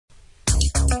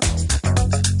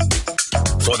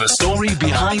For the story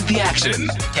behind the action,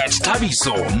 catch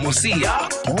Tabiso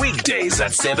Musia weekdays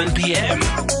at 7 p.m.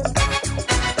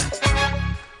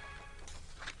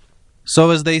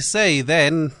 So as they say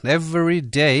then, every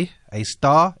day a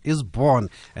star is born,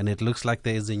 and it looks like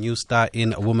there is a new star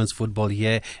in women's football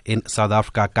here in South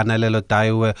Africa. Kanalelo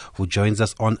Taiwe, who joins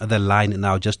us on the line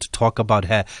now just to talk about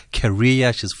her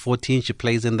career. She's 14. She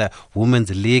plays in the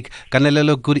Women's League.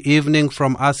 Kanalelo, good evening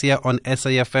from us here on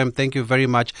SAFM. Thank you very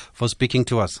much for speaking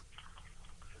to us.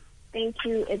 Thank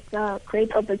you. It's a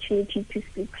great opportunity to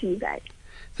speak to you guys.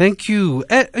 Thank you.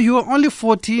 You are only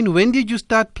 14. When did you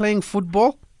start playing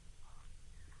football?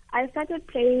 I started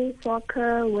playing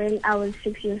soccer when I was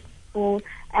 6 years old,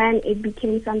 and it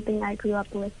became something I grew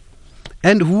up with.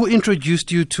 And who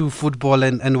introduced you to football,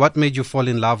 and what made you fall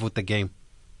in love with the game?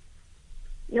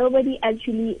 Nobody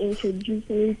actually introduced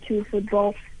me to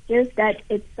football, just that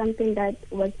it's something that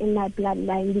was in my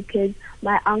bloodline because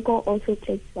my uncle also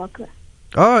played soccer.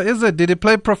 Oh, is it? Did he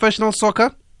play professional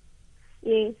soccer?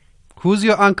 Yes. Who's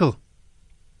your uncle?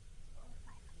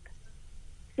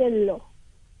 Silo.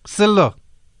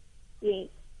 Yes.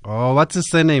 Oh, what's his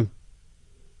surname?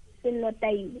 Silo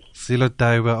Taiwe. Silo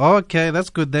Taiwe. Okay, that's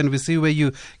good then. We see where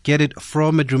you get it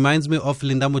from. It reminds me of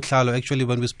Linda Mutlalo. Actually,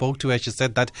 when we spoke to her, she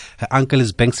said that her uncle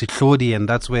is Banksy Hlodi, and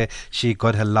that's where she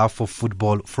got her love for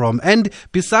football from. And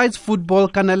besides football,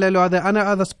 Kanalelo, are there any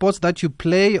other sports that you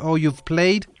play or you've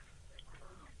played?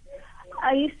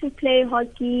 I used to play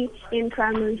hockey in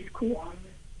primary school.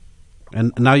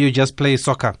 And now you just play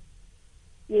soccer?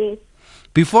 Yes.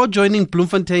 Before joining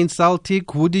Bloemfontein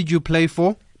Celtic, who did you play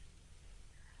for?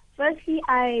 Firstly,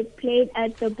 I played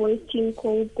at the boys' team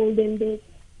called Golden Bears.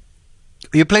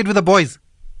 You played with the boys?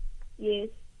 Yes.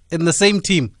 In the same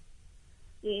team?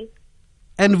 Yes.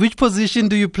 And which position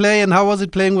do you play, and how was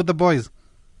it playing with the boys?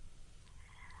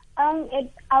 I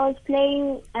was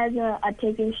playing as an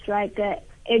attacking striker.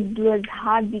 It was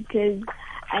hard because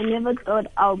I never thought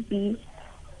I'll be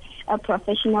a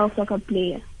professional soccer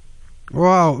player.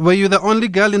 Wow. Were you the only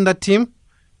girl in that team?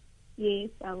 Yes,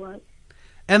 I was.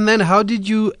 And then how did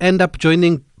you end up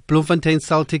joining Bloemfontein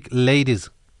Celtic ladies?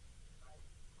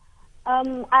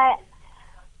 I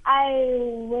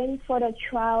went for the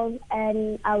trials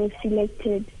and I was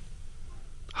selected.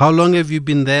 How long have you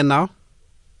been there now?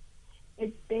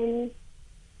 It's been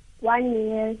 1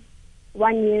 year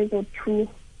or two.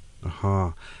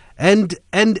 Uh-huh. And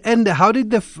how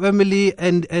did the family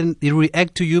and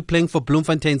react to you playing for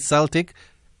Bloemfontein Celtic?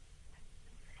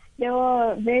 They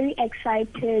were very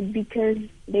excited because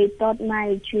they thought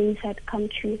my dreams had come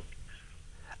true.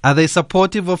 Are they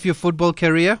supportive of your football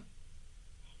career?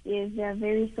 Yes, they are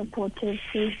very supportive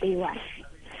since day one.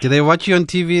 Did they watch you on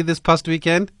TV this past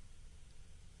weekend?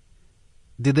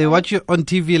 Did they watch you on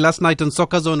TV last night on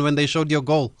Soccer Zone when they showed your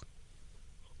goal?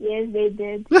 Yes, they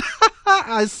did.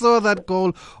 I saw that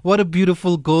goal. What a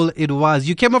beautiful goal it was.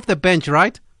 You came off the bench,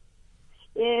 right?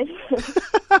 Yes.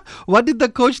 What did the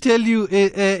coach tell you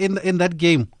in that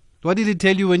game? What did he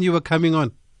tell you when you were coming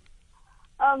on?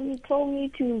 He told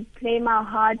me to play my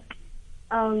heart.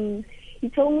 He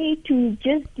told me to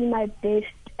just do my best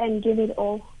and give it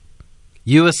all.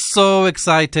 You were so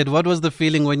excited. What was the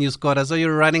feeling when you scored? I saw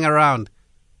you running around.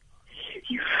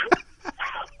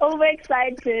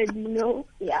 Overexcited,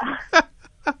 yeah.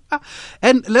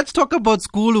 And let's talk about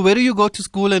school. Where do you go to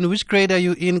school and which grade are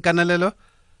you in, Kanalelo?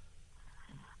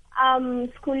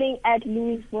 Schooling at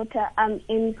Louis Water. I'm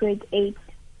in grade 8.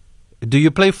 Do you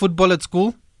play football at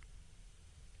school?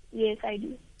 Yes, I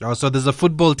do. Oh, so there's a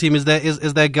football team. Is there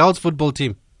a girls' football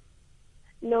team?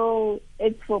 No,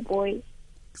 it's for boys.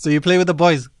 So you play with the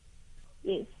boys?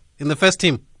 Yes. In the first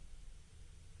team?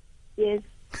 Yes.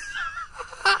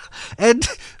 And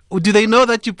do they know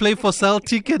that you play for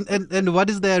Celtic and what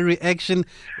is their reaction?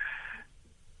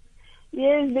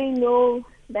 Yes, they know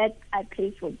that I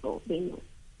play football. They know.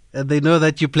 And they know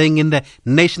that you're playing in the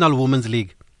National Women's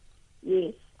League?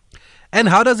 Yes. And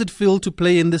how does it feel to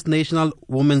play in this National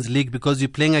Women's League? Because you're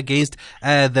playing against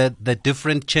the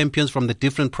different champions from the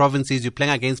different provinces. You're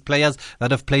playing against players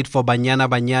that have played for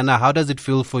Banyana. How does it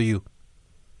feel for you?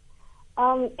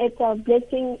 It's a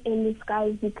blessing in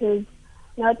disguise because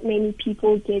not many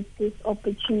people get this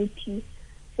opportunity.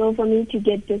 So for me to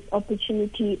get this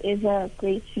opportunity is a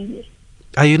great feeling.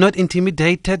 Are you not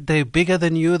intimidated? They're bigger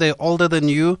than you. They're older than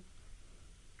you.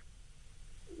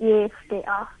 Yes, they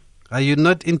are. Are you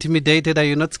not intimidated? Are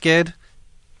you not scared?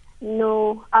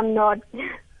 No, I'm not.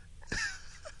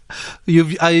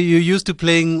 Are you used to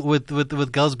playing with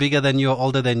girls bigger than you or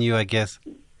older than you, I guess?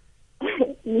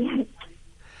 Yes.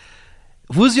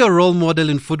 Who's your role model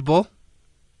in football?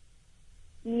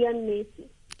 Lionel Messi.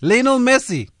 Lionel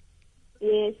Messi?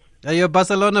 Yes. Are you a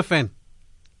Barcelona fan?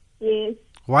 Yes.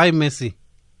 Why Messi?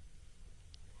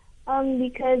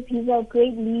 Because he's a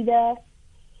great leader.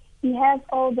 He has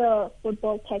all the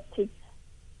football tactics.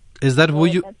 Is that who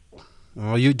you?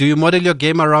 Oh, do you model your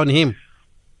game around him?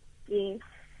 Yes.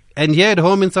 And here at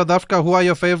home in South Africa, who are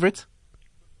your favorites?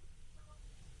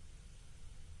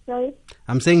 Sorry?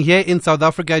 I'm saying here in South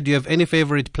Africa, do you have any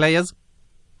favorite players?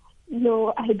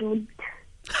 No, I don't.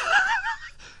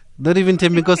 Not even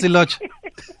Thembinkosi Lorch?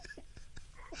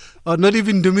 Or not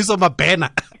even Dumiso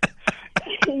Mabena?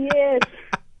 Yes.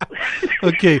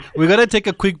 Okay, we're going to take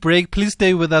a quick break. Please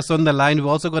stay with us on the line.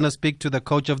 We're also going to speak to the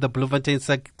coach of the Bloemfontein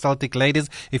Celtic ladies.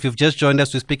 If you've just joined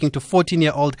us, we're speaking to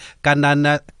 14-year-old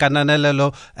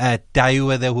Kananelo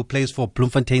Daiwe there, who plays for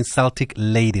Bloemfontein Celtic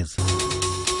ladies.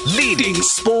 Leading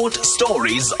sport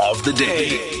stories of the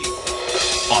day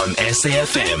on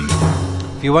SAFM.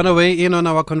 If you want to weigh in on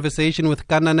our conversation with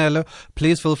Kananelo,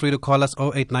 please feel free to call us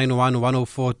 0891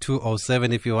 104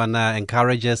 207. If you want to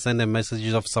encourage us, send them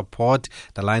messages of support.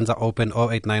 The lines are open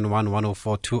 0891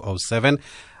 104 207.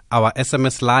 Our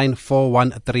SMS line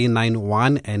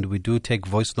 41391, and we do take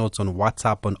voice notes on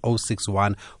WhatsApp on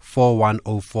 061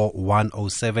 4104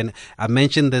 107. I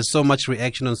mentioned there's so much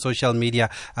reaction on social media.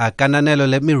 Kananelo,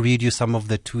 let me read you some of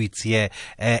the tweets here.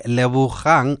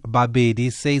 Lebogang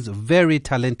Babedi says, very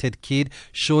talented kid,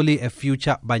 surely a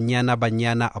future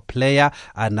Banyana a player.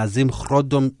 Nazim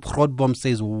Khrodbom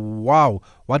says, wow,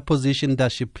 what position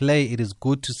does she play? It is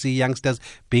good to see youngsters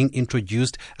being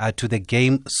introduced to the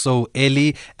game so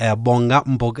early. Bonga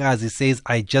Mbogazi says,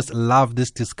 I just love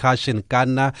this discussion.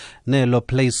 Kananelo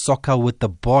plays soccer with the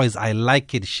boys. I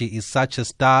like it. She is such a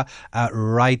star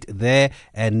right there.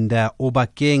 And Oba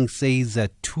King says,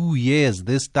 2 years.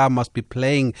 This star must be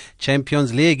playing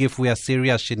Champions League if we are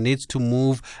serious. She needs to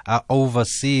move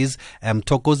overseas.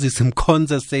 Tokozi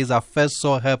Simkonza says, I first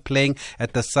saw her playing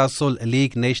at the Sasol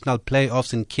League National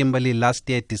Playoffs in Kimberley last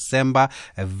year, December.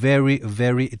 A very,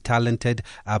 very talented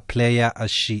player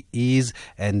as she is.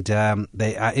 And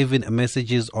there are even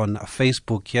messages on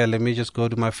Facebook here. Let me just go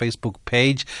to my Facebook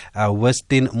page.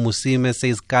 Westin Musime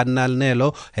says,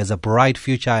 Kananelo has a bright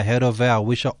future ahead of her. I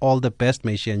wish her all the best.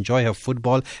 May she enjoy her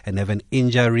football and have an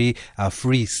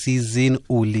injury-free season.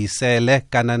 Ulisele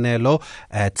Kananelo.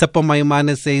 Tsepo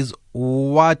Maimane says,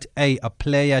 what a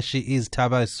player she is,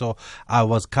 Taba. So I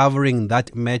was covering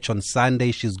that match on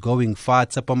Sunday. She's going far.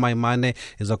 Tsepo Maimane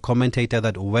is a commentator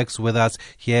that works with us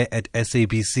here at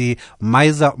SABC.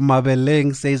 Maiza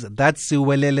Mabeleng says, that's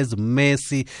Siwelele's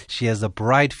Messi. She has a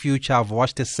bright future. I've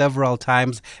watched her several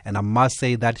times and I must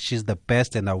say that she's the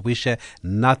best and I wish her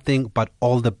nothing but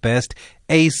all the best.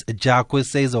 Ace Jacques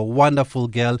says, a wonderful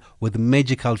girl with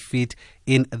magical feet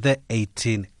in the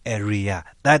 18 area.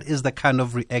 That is the kind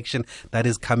of reaction that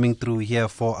is coming through here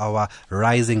for our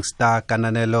rising star,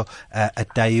 Kananelo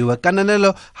Daiwe.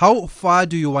 Kananelo, how far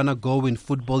do you want to go in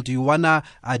football? Do you want to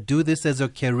do this as a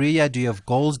career? Do you have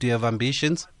goals? Do you have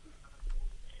ambitions?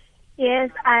 Yes,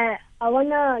 I want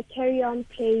to carry on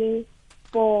playing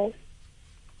for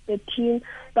the team,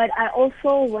 but I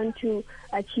also want to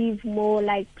achieve more,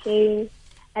 like playing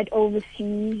at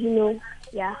overseas,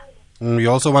 yeah.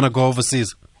 You also want to go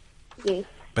overseas? Yes.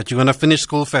 But you're going to finish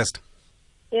school first?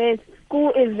 Yes,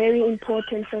 school is very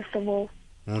important, first of all.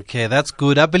 Okay, that's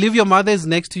good. I believe your mother is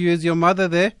next to you. Is your mother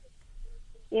there?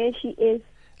 Yes, she is.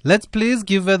 Let's please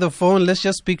give her the phone. Let's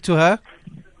just speak to her.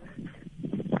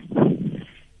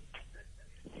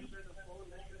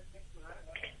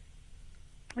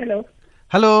 Hello.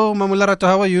 Hello, Mamularato,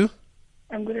 how are you?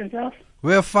 I'm good, and yourself?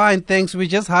 We're fine, thanks. We're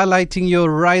just highlighting your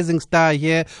rising star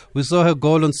here. We saw her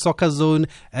goal on Soccer Zone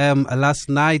last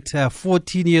night,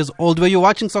 14 years old. Were you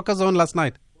watching Soccer Zone last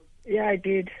night? Yeah, I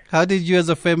did. How did you as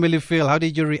a family feel? How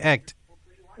did you react?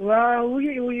 Well,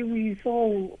 we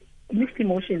saw mixed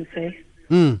emotions, eh?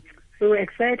 Mm. We were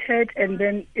excited, and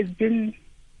then it's been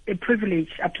a privilege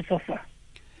up to so far.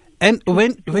 And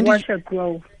when to watch her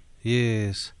grow.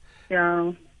 Yes.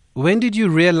 Yeah. When did you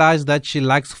realize that she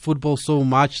likes football so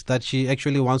much that she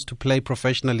actually wants to play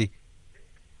professionally?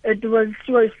 She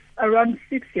was around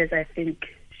 6 years, I think.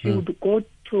 She would go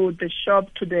to the shop,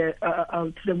 to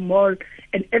the mall,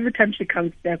 and every time she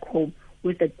comes back home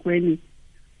with a granny,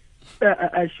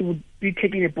 she would be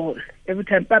taking a ball. Every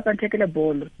time, Papa, I'm taking a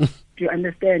ball. Do you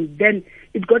understand? Then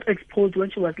it got exposed when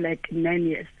she was like 9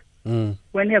 years.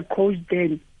 When her coach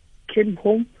then came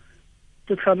home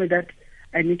to tell me that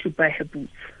I need to buy her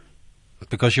boots.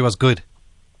 Because she was good?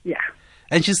 Yeah.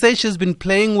 And she says she's been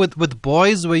playing with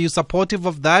boys. Were you supportive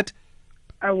of that?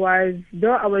 I was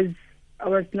not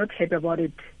happy about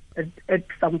it at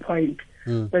some point.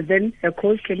 But then her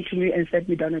coach came to me and sat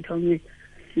me down and told me,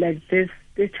 like this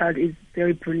child is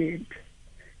very brilliant.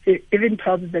 She even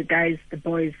tops the guys, the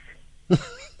boys.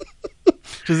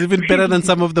 She's even better than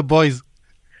some of the boys.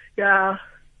 Yeah.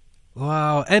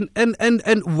 Wow. And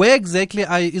where exactly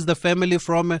is the family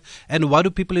from, and what do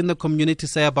people in the community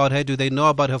say about her? Do they know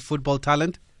about her football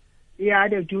talent? Yeah,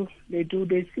 they do.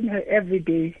 They've seen her every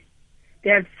day. They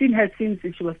have seen her since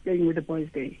she was playing with the boys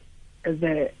there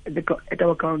at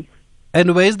our ground.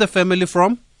 And where is the family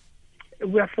from?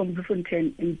 We are from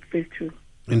Bloemfontein in phase 2.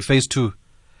 In phase 2?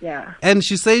 Yeah. And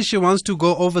she says she wants to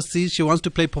go overseas. She wants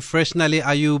to play professionally.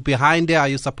 Are you behind her? Are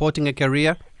you supporting her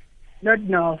career? Not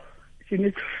now. She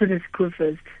needs to finish school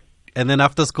first. And then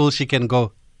after school she can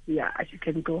go? Yeah, she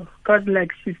can go. Because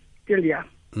she's still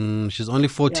young. She's only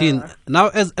 14. Yeah. Now,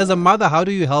 as a mother, how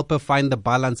do you help her find the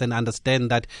balance and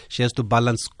understand that she has to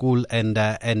balance school and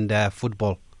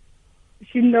football?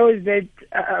 She knows that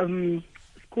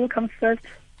school comes first.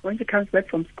 When she comes back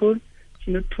from school,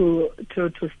 she needs to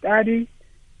study.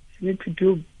 She needs to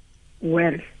do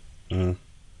well.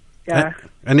 Yeah.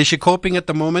 And is she coping at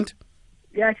the moment?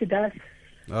 Yeah, she does.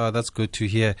 Oh, that's good to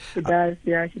hear. She does.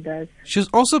 Yeah, she does. She's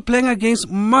also playing against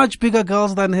much bigger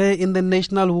girls than her in the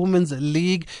National Women's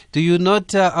League. Do you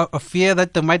not fear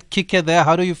that they might kick her there?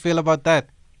 How do you feel about that?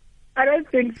 I don't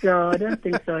think so.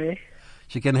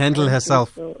 She can handle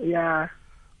herself. So. Yeah,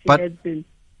 she But- has been.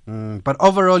 But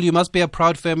overall, you must be a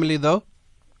proud family, though.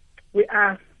 We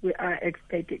are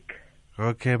ecstatic.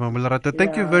 Okay, Mama Lerato,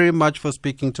 thank you Yeah. very much for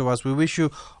speaking to us. We wish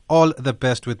you all the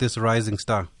best with this rising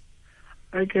star.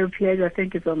 Okay, pleasure.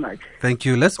 Thank you so much. Thank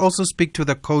you. Let's also speak to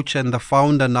the coach and the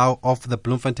founder now of the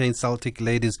Bloemfontein Celtic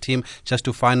ladies team just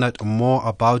to find out more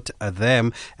about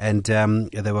them. And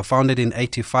they were founded in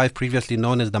 85, previously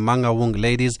known as the Mangaung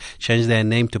ladies, changed their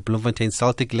name to Bloemfontein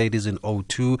Celtic ladies in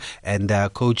 02. And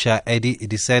Coach Eddie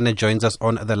Disene joins us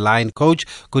on the line. Coach,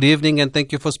 good evening and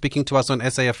thank you for speaking to us on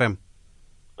SAFM.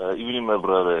 Evening, my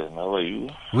brother. How are you?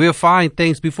 We're fine,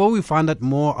 thanks. Before we find out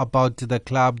more about the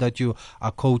club that you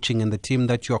are coaching and the team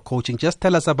that you are coaching, just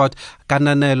tell us about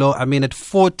Kananelo. I mean, at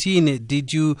 14,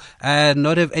 did you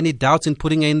not have any doubts in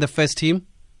putting her in the first team?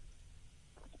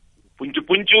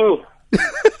 Punchu.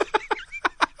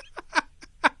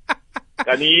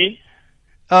 Kani?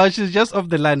 She's just off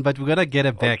the line, but we're going to get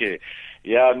her back. Okay.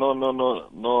 Yeah, no.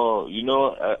 You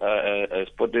know, I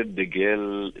spotted the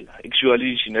girl.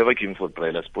 Actually, she never came for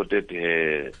trial. I spotted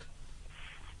her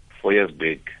 4 years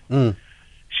back.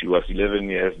 She was 11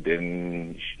 years.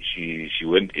 Then she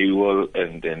went AWOL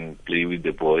and then played with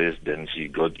the boys. Then she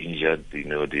got injured. You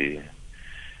know,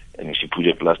 and she put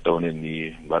a plaster on her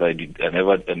knee. But I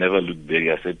never looked back.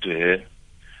 I said to her,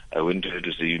 I went to her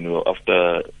to say, you know,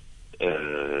 after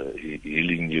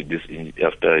healing you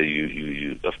after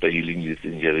healing this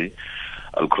injury,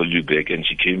 I'll call you back. And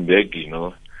she came back, you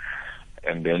know.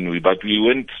 And then we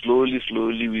went slowly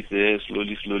with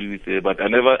her. But I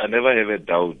never have a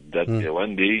doubt that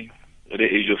one day, at the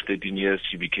age of 13 years,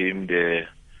 she became the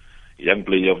young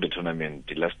player of the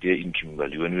tournament last year in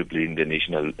Kimberley when we were playing the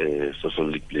National Social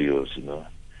League playoffs. You know,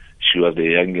 she was the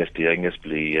youngest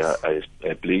player.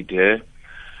 I played her.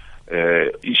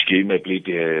 Each game I played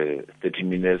 30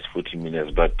 minutes, 40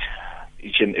 minutes, but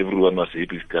each and everyone was happy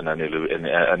with Kananelo.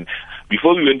 And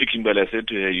before we went to Kimberley, I said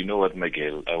to her, you know what, my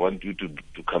girl, I want you to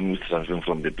come with something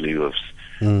from the playoffs.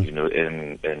 You know,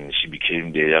 and she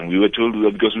became there. And we were told,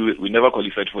 because we never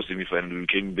qualified for semi-final, we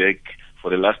came back for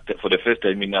the first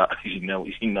time in our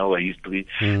history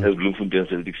as Bloemfontein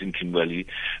Celtics in Kimberley.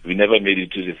 We never made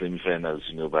it to the semi-finals,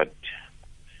 you know, but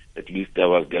at least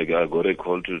I got a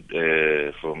call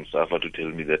from Safa to tell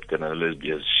me that Kananelo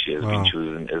she has been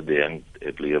chosen as the young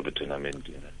player of the tournament.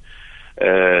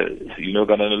 You know,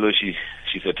 Kananelo,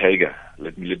 she's a tiger.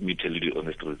 Let me tell you the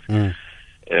honest truth.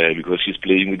 Because she's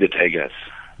playing with the Tigers.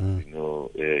 You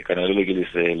know, Kananelo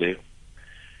Gelesele.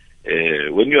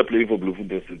 When you are playing for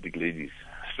Bloemfontein Celtic ladies,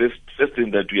 first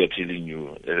thing that we are telling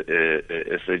you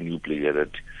as a new player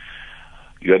that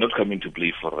you are not coming to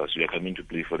play for us. You are coming to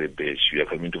play for a badge. You are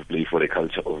coming to play for the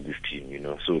culture of this team, you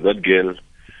know. So that girl,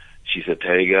 she's a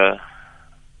tiger.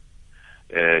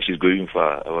 She's going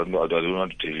far. I don't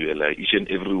want to tell you a lie. Each and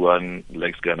everyone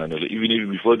likes Kananelo.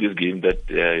 Even before this game that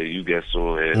you guys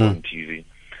saw on TV,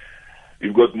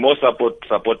 we've got more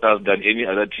supporters than any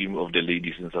other team of the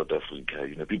ladies in South Africa.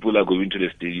 You know, people are going to the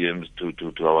stadiums,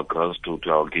 to our grounds, to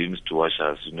our games to watch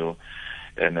us, you know.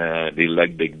 And they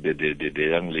like the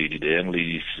young lady. The young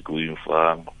lady is going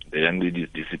far. The young lady is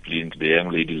disciplined. The young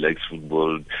lady likes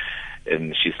football,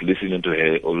 and she's listening to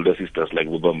her older sisters like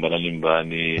Bobambana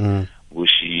Limbani,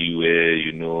 Bushi, where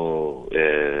you know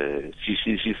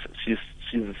she's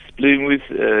she's playing with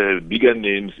bigger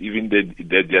names, even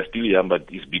they are still young, but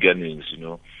it's bigger names, you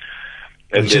know.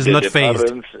 And she's not phased.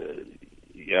 Parents,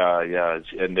 yeah,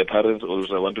 and the parents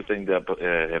also. I want to thank her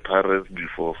parents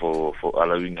for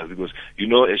allowing her, because you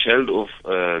know, a child of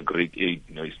grade 8,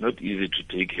 you know, it's not easy to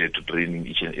take her to training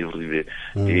each and every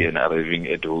day and arriving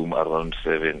at home around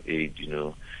 7, 8, you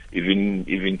know.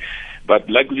 Even, but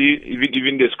luckily,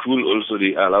 even the school also,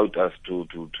 they allowed us to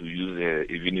use her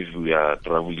even if we are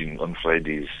traveling on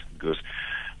Fridays, because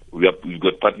we've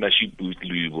got partnership with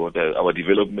Louis Botha. Our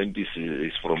development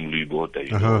is from Louis Botha,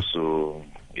 you know. So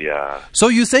yeah. So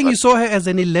you're saying you saw her as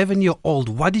an 11-year-old.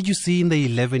 What did you see in the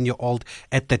 11-year-old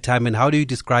at the time, and how do you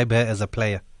describe her as a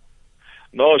player?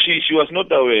 No, she was not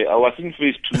aware. I was in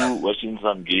phase 2 watching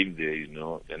some game there, you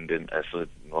know, and then I thought,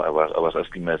 you know, I was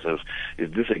asking myself, is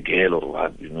this a girl or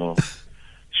what, you know?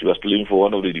 She was playing for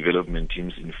one of the development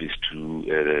teams in phase 2.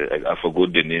 I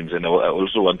forgot the names, and I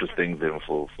also want to thank them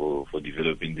for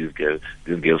developing this girl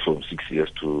from 6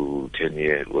 years to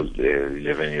 10-year-old,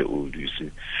 11-year-old, you see.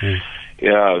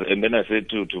 Yeah, and then I said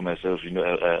to myself, you know,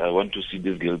 I want to see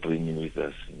this girl training with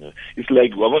us, you know. It's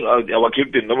like our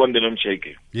captain, no one didn't check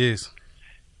it. Yes.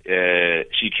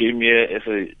 She came here as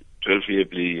a 12-year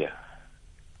player.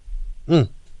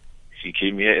 She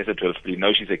came here as a 12th player.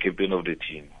 Now she's a captain of the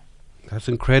team. That's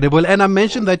incredible. And I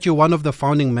mentioned that you're one of the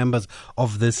founding members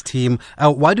of this team.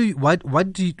 What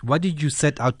did you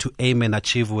set out to aim and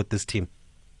achieve with this team?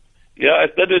 Yeah, I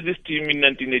started this team in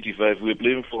 1985. We were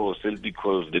playing for Celtic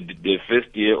Calls. The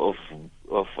first year of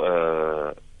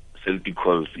Celtic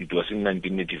Calls, it was in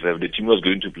 1985. The team was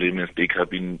going to play Men's Day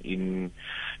Cup in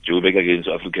Joburg against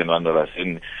African Wanderers,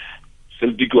 and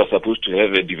Celtic was supposed to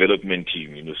have a development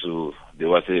team, you know. So there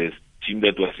was a team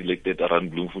that was selected around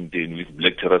Bloemfontein with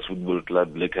Black Terrace Football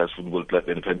Club, Black House Football Club,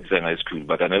 and Pentisang High School.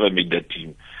 But I never made that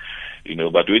team, you know.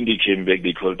 But when they came back,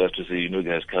 they called us to say, you know,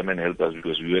 guys, come and help us,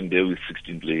 because we went there with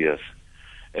 16 players.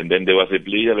 And then there was a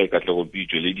player like Katlago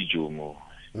Picho, Lady Jomo.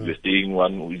 We were staying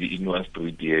in one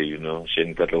street here, you know.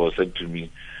 Shen Katlago said to me,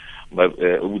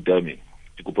 Obutami,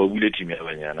 team.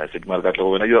 I said,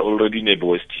 Katlago, when you are already in a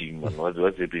boys team, man,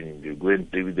 what's happening? You go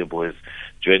and play with the boys,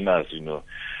 join us, you know.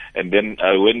 And then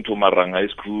I went to Marang High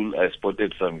School. I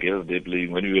spotted some girls there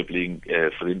playing, when we were playing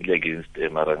friendly against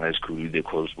Marang High School with the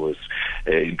Calls boys,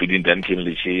 including Duncan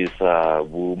Lechesa,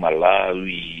 Bo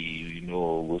Malawi, you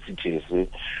know, Bo Sichese.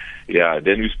 Yeah,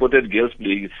 then we spotted girls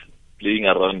playing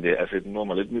around there. I said, no,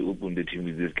 let me open the team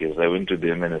with these girls. I went to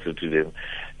them and I said to them,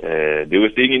 they were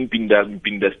staying in Pinda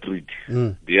Street.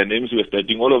 Their names were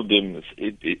starting, all of them,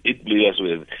 eight players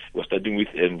were starting with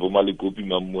Vomali Kopi,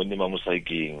 Mamone,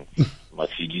 Mamusaiking,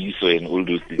 Masiliso, and all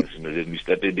those things. You know, then we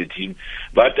started the team.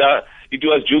 But it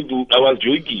was I was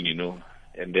joking, you know.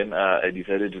 And then I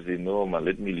decided to say, no,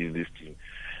 let me leave this team.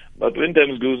 But when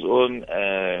time goes on,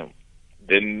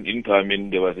 then in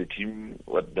Parliament there was a team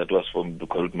that was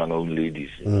called Mangaung Ladies,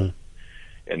 you know?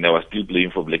 And I was still playing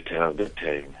for Black Terror at that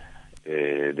time.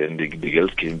 Then the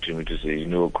girls came to me to say, you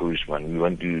know, Coach, man, we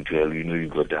want you to help. You know, you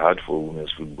got a heart for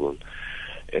women's football.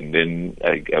 And then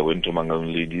I went to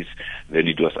Mangaung Ladies. Then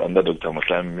it was under Dr.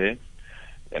 Mahlame.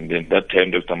 And then that time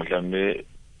Dr. Mahlame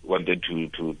wanted to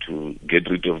get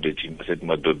rid of the team. I said,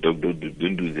 don't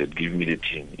do that. Give me the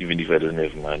team, even if I don't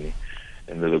have money.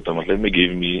 And the Dr. Mahlame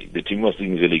gave me, the team was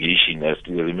in relegation. I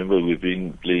still remember we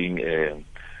were playing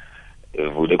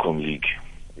Vodacom League.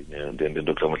 And then the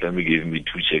Dr. Mahlame gave me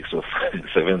 2 checks of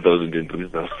 7,000 and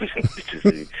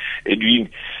 3,000. Edwin,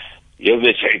 here's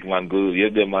the check, man. Go,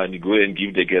 here's the money. Go and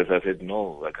give the girls. I said,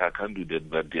 no, I can't do that,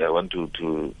 but I want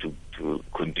to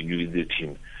continue with the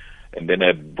team. And then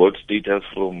I bought status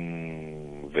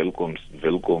from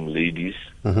Velcom Ladies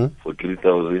for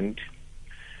 3,000.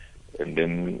 And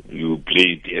then you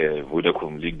played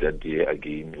Vodacom League that year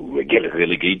again. We were getting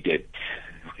relegated,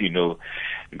 you know,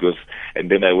 because. And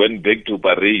then I went back to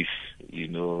Paris, you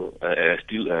know. I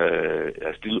still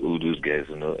owe those guys,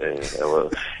 you know.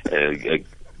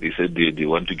 They said they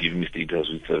want to give me status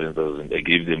with 7,000. I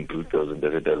gave them 2,000.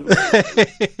 I said I'll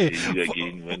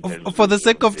again. For the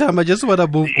sake of time, I just want to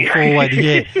move forward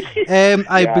here.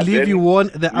 I believe you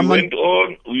won the.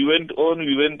 We went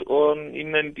on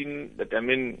in 19. I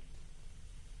mean.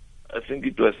 I think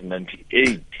it was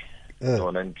 98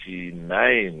 or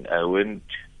 99. I went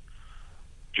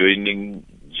joining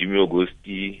Jimmy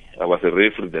Augusti. I was a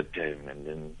referee that time, and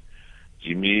then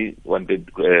Jimmy wanted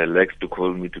likes to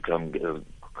call me to come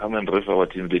and ref our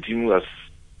team. The team was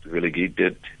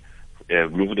relegated.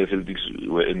 Bloemfontein Celtics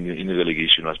were in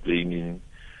relegation. Was playing in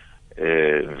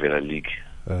Vela League.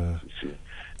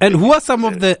 And who are some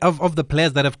of the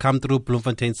players that have come through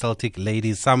Bloemfontein Celtic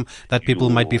Ladies? Some that people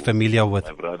might be familiar with.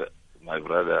 my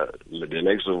brother, the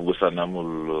likes of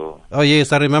Sanamul. Oh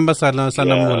yes, I remember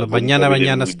Sanamul,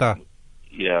 Banyana Star.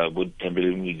 Yeah, but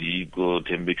Tembele Mudiko,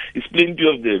 Tembe. It's plenty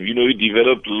of them. You know, we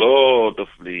developed a lot of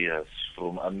players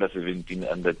from under 17,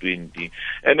 under 20.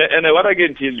 And what I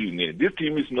can tell you, this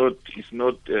team is not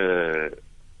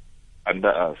under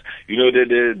us. You know,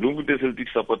 the Bloemfontein Celtic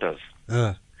supporters,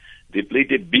 they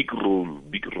played a big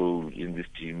role in this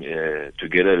team,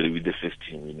 together with the first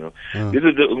team, you know. This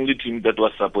is the only team that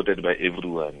was supported by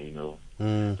everyone, you know.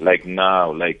 Like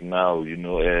now, you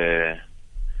know,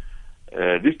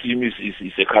 this team is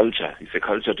a culture. It's a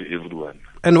culture to everyone.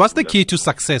 And what's the key to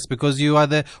success? Because you are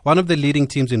one of the leading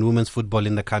teams in women's football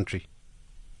in the country.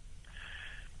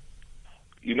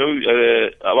 You know,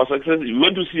 our success, we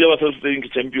want to see ourselves playing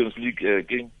Champions League,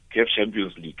 CAF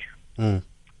Champions League.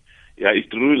 Yeah, it's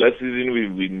true. Last season we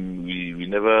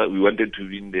wanted to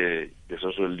win the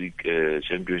Social League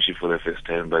Championship for the first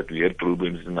time, but we had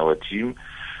problems in our team.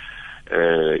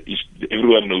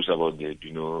 Everyone knows about that,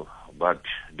 you know. But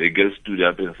the girls stood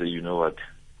up and say, you know what,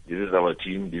 this is our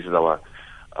team, this is our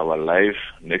life.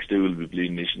 Next day we'll be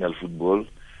playing national football.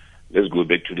 Let's go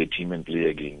back to the team and play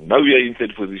again. Now we are in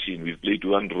third position. We've played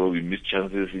one draw. We missed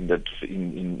chances in that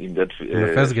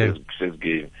first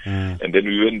game. And then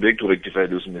we went back to rectify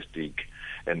those mistakes.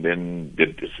 And then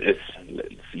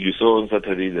you saw on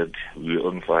Saturday that we were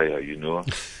on fire, you know.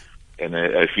 And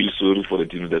I feel sorry for the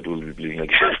team that will be playing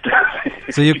against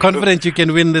us. So you're confident you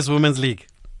can win this women's league?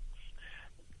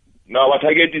 Now, our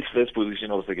target is first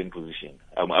position or second position.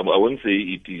 I won't say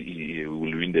it will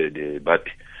win but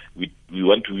we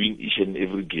want to win each and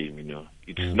every game. You know,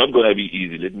 it's not going to be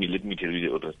easy. Let me tell you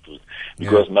the honest truth.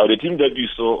 Because now the team that you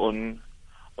saw on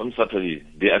Saturday,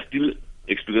 they are still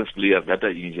experienced players that are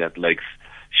injured, like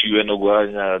Shiwe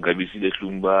Nogwanya, Gabisile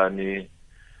Klumbane,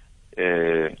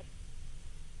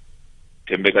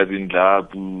 Tembeka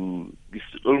Zindlapu. It's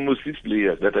almost 6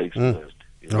 players that are experienced.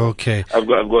 You know? Okay. I've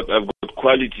got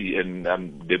quality, and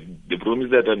the promise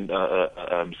that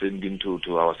I'm sending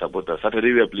to our supporters.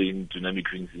 Saturday we are playing Tsunami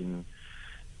Queens in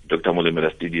Dr.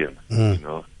 Molemela Stadium. You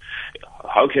know,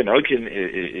 how can a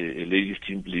ladies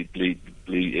team play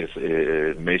as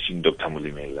a match in Dr.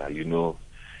 Molemela? You know,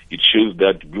 it shows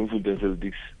that Bloemfontein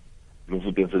Celtics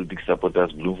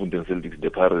supporters, Bloemfontein Celtics, the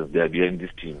parents, they are behind this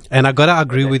team. And I gotta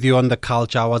agree with you on the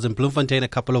culture. I was in Bloemfontein a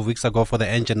couple of weeks ago for the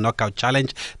Engine Knockout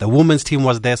Challenge. The women's team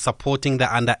was there supporting the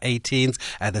under-18s.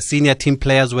 The senior team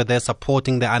players were there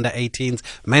supporting the under-18s.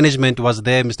 Management was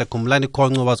there. Mr. Kumlani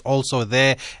Kongo was also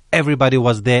there. Everybody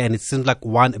was there, and it seems like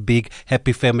one big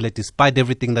happy family, despite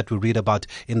everything that we read about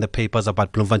in the papers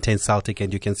about Bloemfontein Celtic,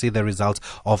 and you can see the results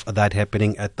of that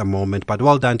happening at the moment. But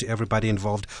well done to everybody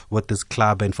involved with this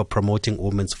club and for promoting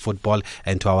women's football,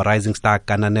 and to our rising star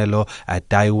Kananelo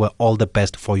Daiwe, all the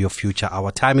best for your future.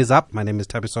 Our time is up. My name is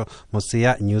Thabiso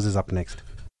Mosia. News is up next.